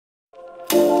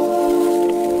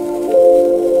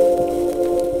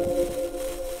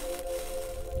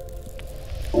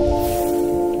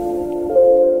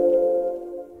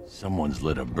Someone's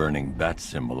lit a burning bat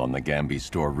symbol on the Gambi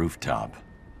store rooftop.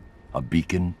 A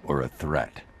beacon or a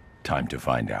threat? Time to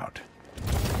find out.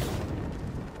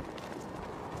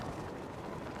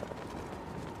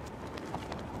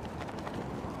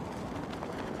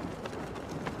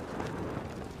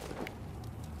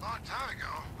 Long time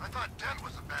ago, I thought Dent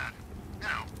was a bat. You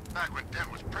know, back when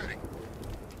Dent was pretty.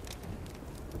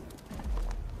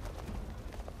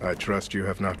 I trust you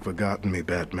have not forgotten me,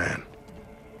 Batman.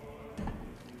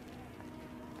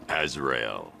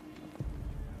 Azrael.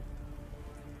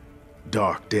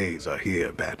 Dark days are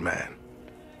here, Batman.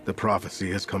 The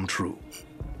prophecy has come true.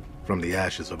 From the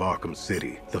ashes of Arkham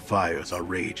City, the fires are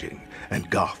raging, and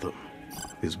Gotham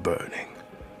is burning.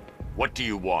 What do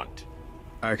you want?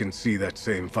 I can see that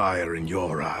same fire in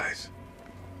your eyes.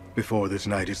 Before this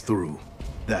night is through,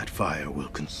 that fire will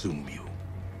consume you.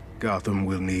 Gotham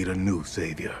will need a new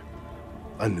savior,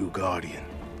 a new guardian,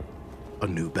 a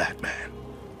new Batman.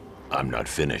 I'm not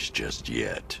finished just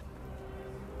yet.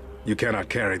 You cannot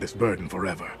carry this burden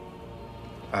forever.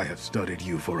 I have studied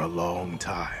you for a long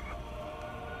time.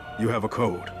 You have a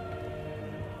code.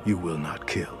 You will not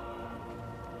kill.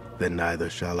 Then neither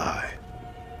shall I.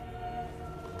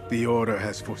 The Order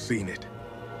has foreseen it.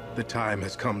 The time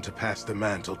has come to pass the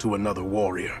mantle to another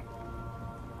warrior.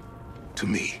 To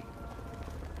me.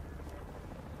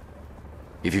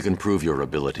 If you can prove your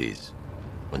abilities,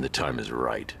 when the time is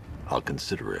right, I'll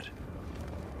consider it.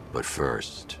 But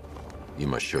first, you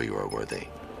must show you are worthy.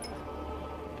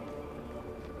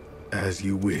 As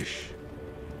you wish.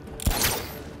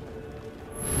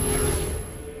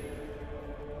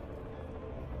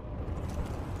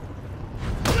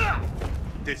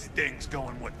 This thing's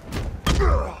going with...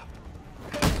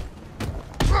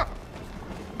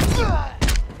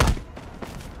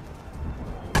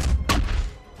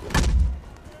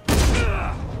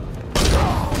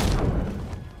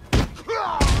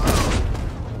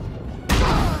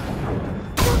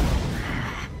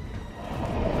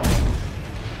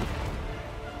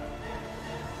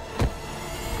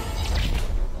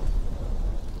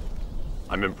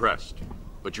 I'm impressed,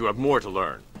 but you have more to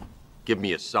learn. Give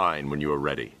me a sign when you are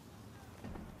ready.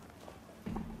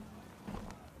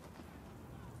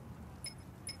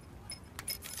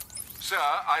 Sir,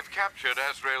 I've captured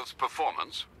Azrael's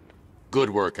performance. Good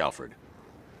work, Alfred.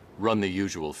 Run the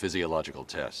usual physiological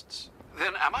tests.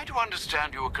 Then am I to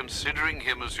understand you are considering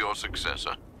him as your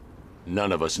successor?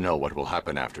 None of us know what will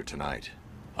happen after tonight.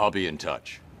 I'll be in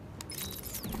touch.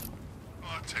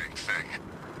 Oh, dang thing.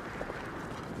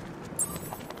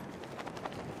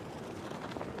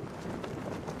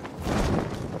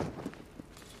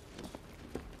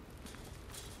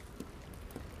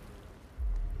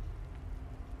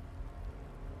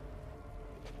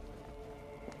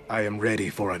 I am ready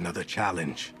for another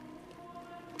challenge.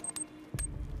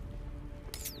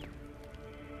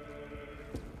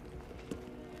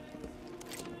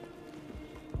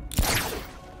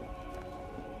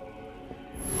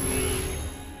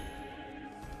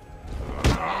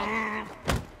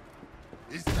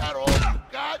 Is that all you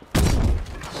got?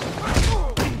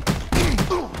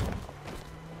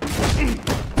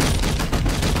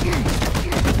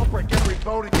 I'll break every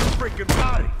bone in your freaking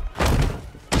body.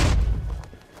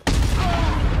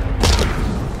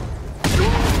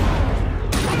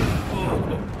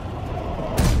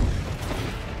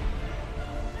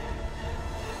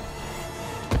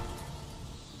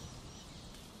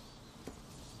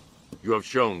 You have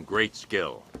shown great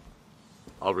skill.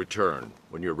 I'll return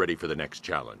when you're ready for the next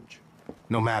challenge.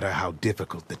 No matter how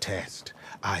difficult the test,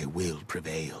 I will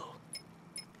prevail.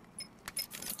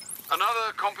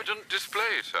 Another competent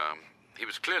display, sir. He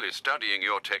was clearly studying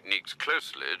your techniques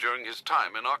closely during his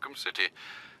time in Arkham City.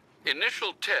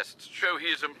 Initial tests show he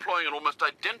is employing an almost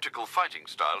identical fighting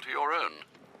style to your own.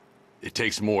 It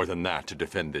takes more than that to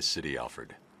defend this city,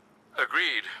 Alfred.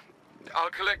 Agreed.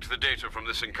 I'll collect the data from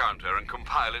this encounter and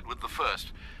compile it with the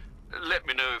first. Let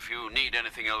me know if you need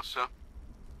anything else, sir.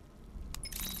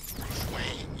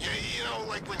 Wayne, you know,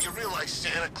 like when you realize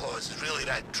Santa Claus is really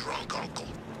that drunk uncle.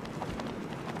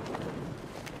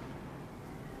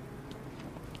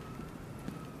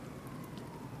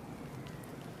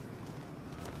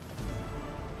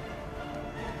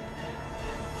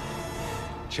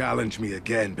 Challenge me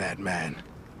again, Batman.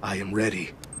 I am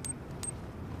ready.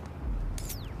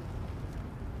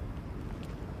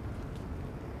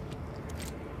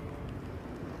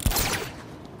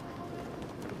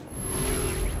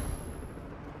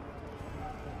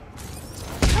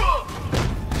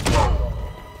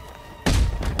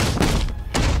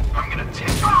 I'm gonna take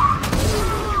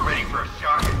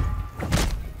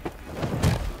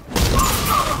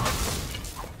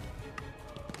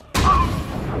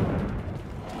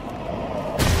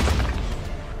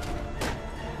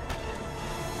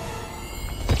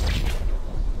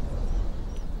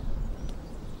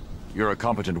You're a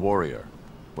competent warrior,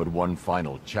 but one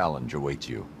final challenge awaits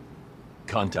you.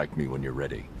 Contact me when you're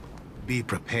ready. Be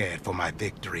prepared for my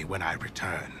victory when I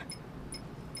return.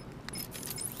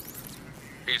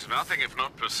 He's nothing if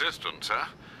not persistent, sir.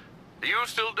 You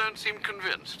still don't seem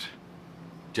convinced.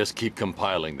 Just keep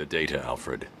compiling the data,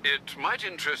 Alfred. It might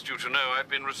interest you to know I've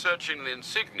been researching the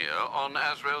insignia on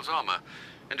Azrael's armor,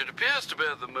 and it appears to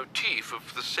bear the motif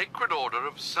of the Sacred Order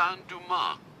of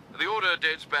Saint-Dumas. The order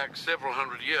dates back several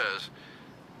hundred years.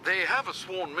 They have a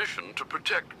sworn mission to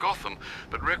protect Gotham,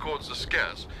 but records are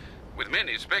scarce, with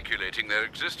many speculating their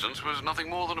existence was nothing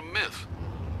more than a myth.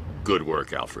 Good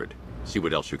work, Alfred. See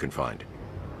what else you can find.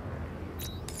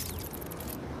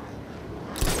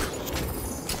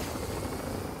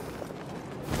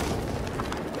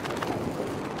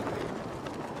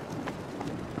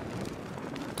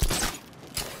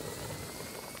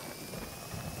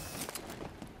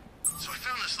 So I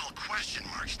found this little question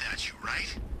mark statue,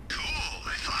 right? Cool,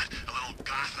 I thought. A little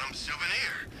Gotham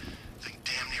souvenir. Thing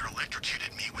damn near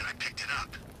electrocuted me when I picked it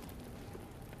up.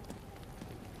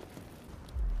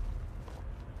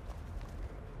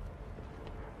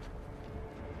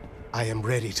 I am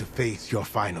ready to face your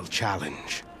final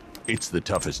challenge. It's the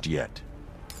toughest yet.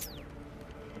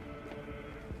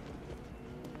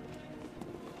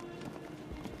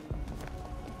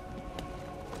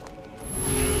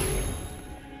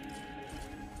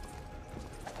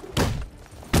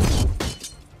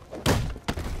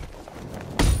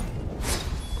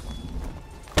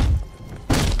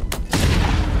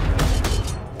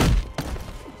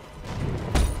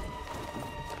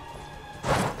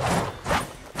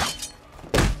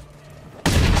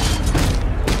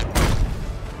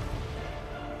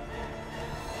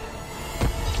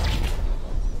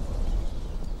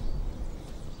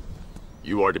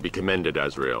 You are to be commended,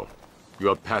 Azrael. You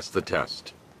have passed the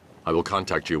test. I will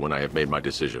contact you when I have made my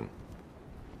decision.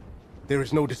 There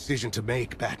is no decision to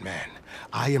make, Batman.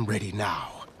 I am ready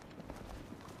now.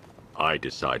 I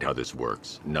decide how this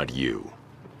works, not you.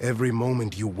 Every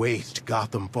moment you waste,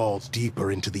 Gotham falls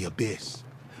deeper into the abyss.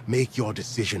 Make your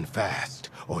decision fast,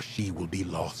 or she will be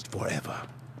lost forever.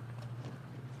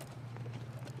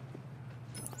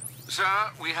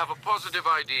 Sir, we have a positive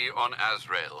ID on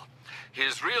Azrael.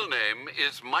 His real name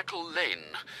is Michael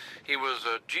Lane. He was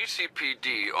a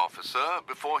GCPD officer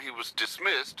before he was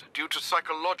dismissed due to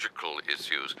psychological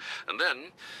issues. And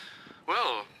then,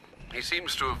 well, he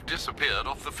seems to have disappeared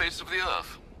off the face of the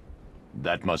earth.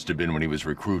 That must have been when he was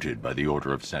recruited by the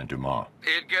Order of Saint-Dumas.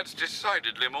 It gets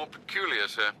decidedly more peculiar,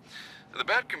 sir. The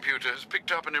Batcomputer has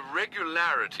picked up an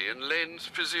irregularity in Lane's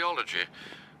physiology.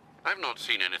 I've not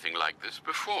seen anything like this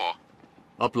before.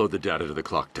 Upload the data to the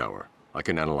clock tower. I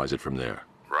can analyze it from there.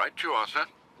 Right you are, sir.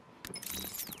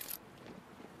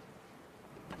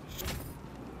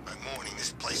 By morning,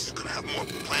 this place is gonna have more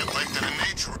plant life than in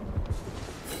nature.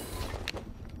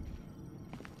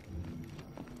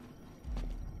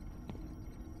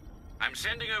 I'm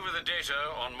sending over the data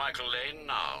on Michael Lane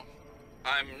now.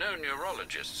 I'm no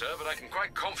neurologist, sir, but I can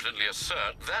quite confidently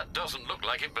assert that doesn't look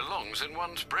like it belongs in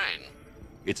one's brain.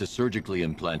 It's a surgically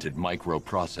implanted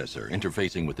microprocessor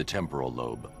interfacing with the temporal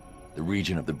lobe, the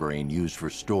region of the brain used for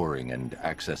storing and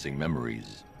accessing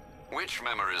memories. Which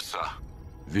memories, sir?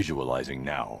 Visualizing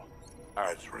now.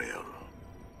 Azrael,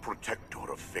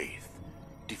 protector of faith,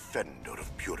 defender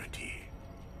of purity.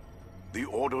 The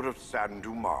Order of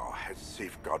Saint-Dumas has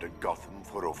safeguarded Gotham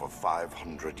for over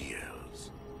 500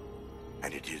 years.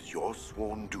 And it is your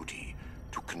sworn duty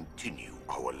to continue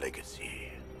our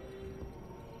legacy.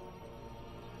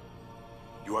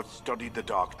 You have studied the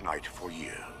Dark Knight for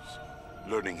years,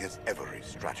 learning his every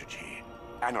strategy,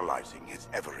 analyzing his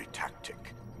every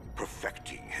tactic,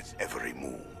 perfecting his every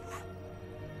move.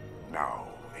 Now,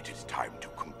 it is time to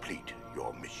complete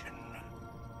your mission.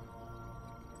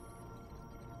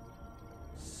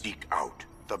 Seek out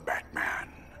the Batman.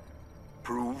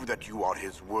 Prove that you are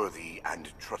his worthy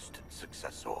and trusted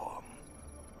successor.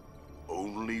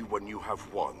 Only when you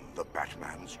have won the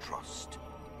Batman's trust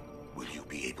will you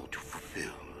be able to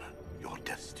fulfill your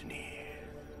destiny.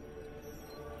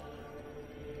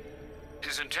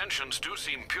 His intentions do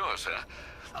seem pure, sir.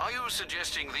 Are you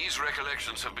suggesting these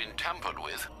recollections have been tampered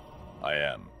with? I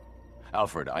am.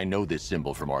 Alfred, I know this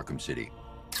symbol from Arkham City.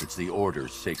 It's the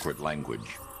Order's sacred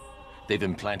language. They've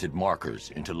implanted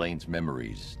markers into Lane's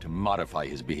memories to modify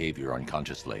his behavior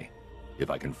unconsciously. If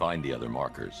I can find the other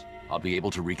markers, I'll be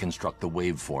able to reconstruct the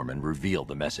waveform and reveal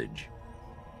the message.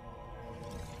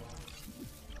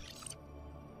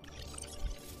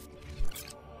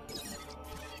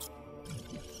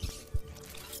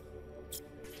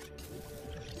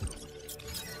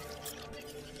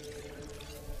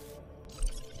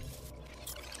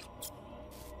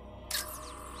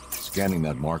 Scanning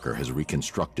that marker has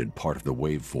reconstructed part of the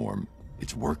waveform.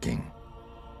 It's working.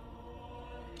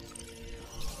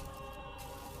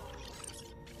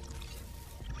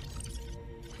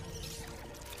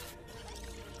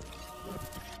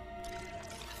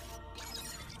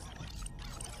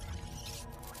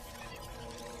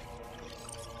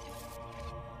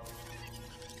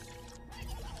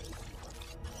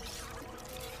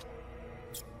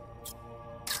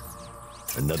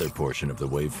 Another portion of the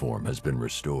waveform has been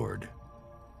restored.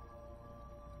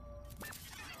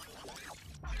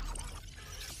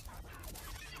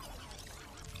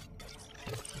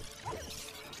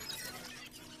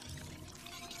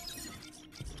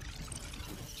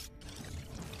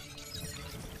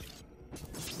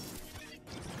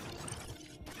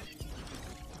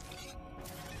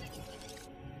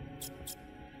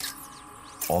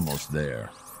 Almost there.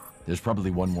 There's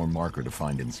probably one more marker to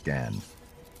find and scan.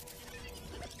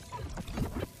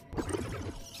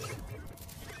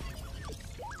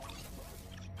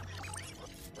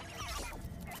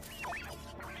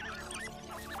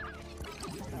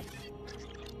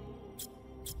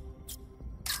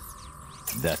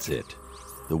 That's it.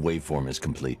 The waveform is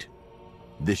complete.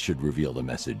 This should reveal the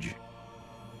message.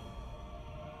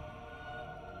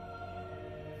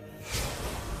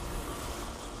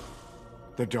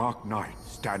 The Dark Knight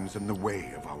stands in the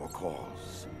way of our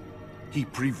cause. He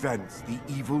prevents the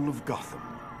evil of Gotham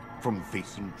from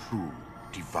facing true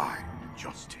divine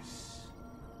justice.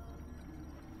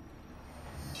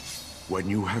 When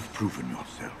you have proven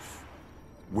yourself,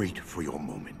 wait for your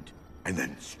moment and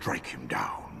then strike him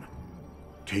down.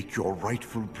 Take your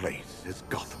rightful place as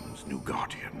Gotham's new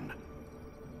guardian.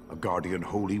 A guardian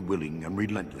wholly willing and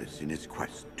relentless in his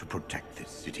quest to protect this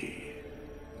city.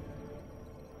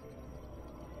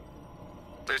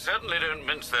 They certainly don't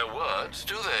mince their words,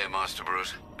 do they, Master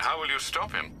Bruce? How will you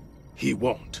stop him? He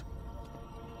won't.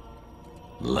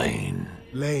 Lane.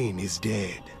 Lane is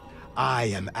dead. I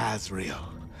am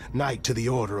Azrael, Knight to the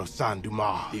Order of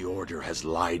Saint-Dumas. The Order has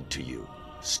lied to you,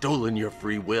 stolen your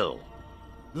free will.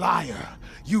 Liar!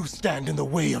 You stand in the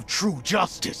way of true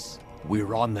justice!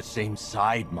 We're on the same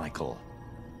side, Michael.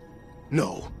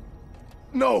 No.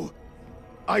 No!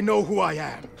 I know who I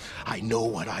am. I know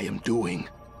what I am doing.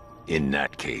 In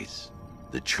that case,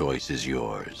 the choice is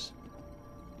yours.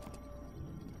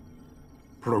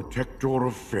 Protector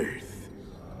of Faith,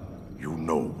 you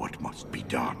know what must be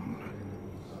done.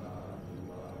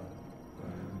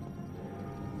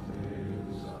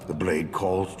 The blade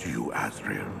calls to you,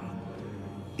 Azrael.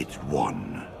 Its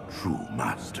one true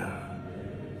master.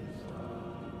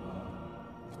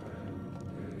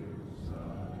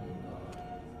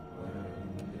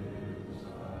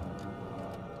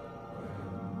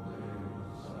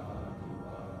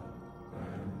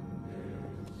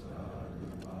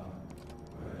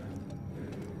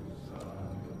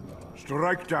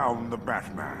 Strike down the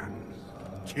Batman.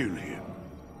 Kill him.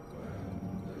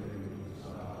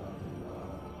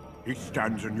 He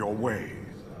stands in your way.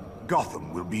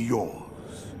 Gotham will be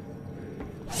yours.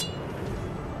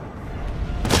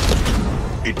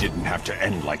 It didn't have to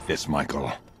end like this, Michael.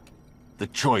 The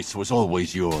choice was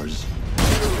always yours.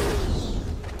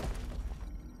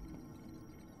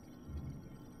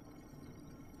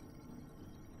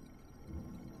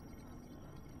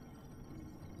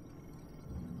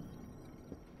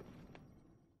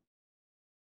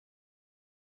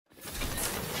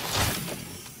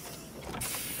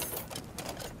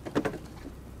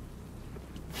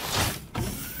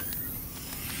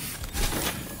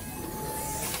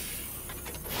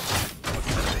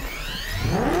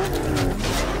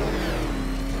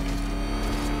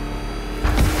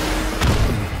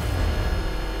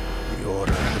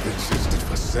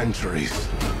 Centuries.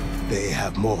 They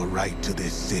have more right to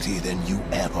this city than you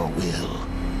ever will.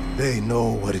 They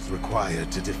know what is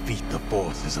required to defeat the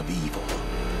forces of evil.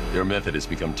 Their method has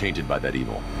become tainted by that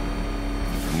evil.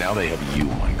 Now they have you,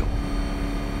 Michael.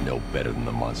 No better than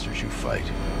the monsters you fight.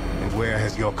 And where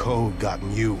has your code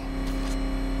gotten you?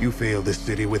 You fail this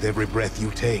city with every breath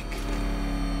you take.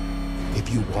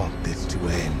 If you want this to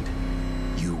end,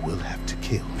 you will have to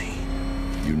kill me.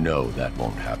 You know that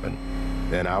won't happen.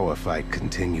 Then our fight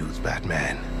continues,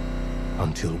 Batman.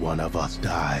 Until one of us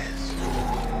dies.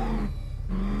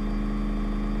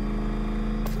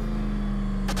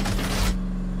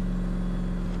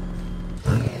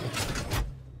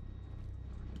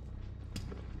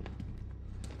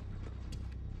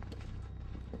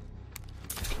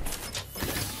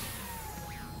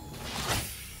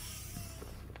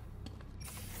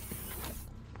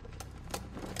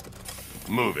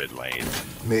 Move it, Lane.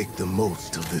 Make the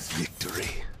most of this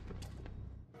victory.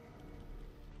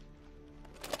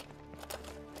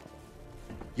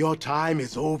 Your time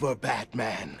is over,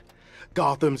 Batman.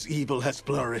 Gotham's evil has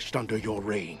flourished under your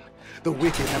reign. The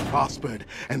wicked have prospered,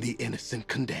 and the innocent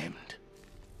condemned.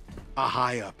 A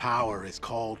higher power is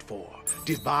called for.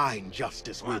 Divine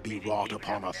justice will be wrought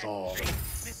upon us all.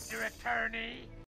 Mr. Attorney?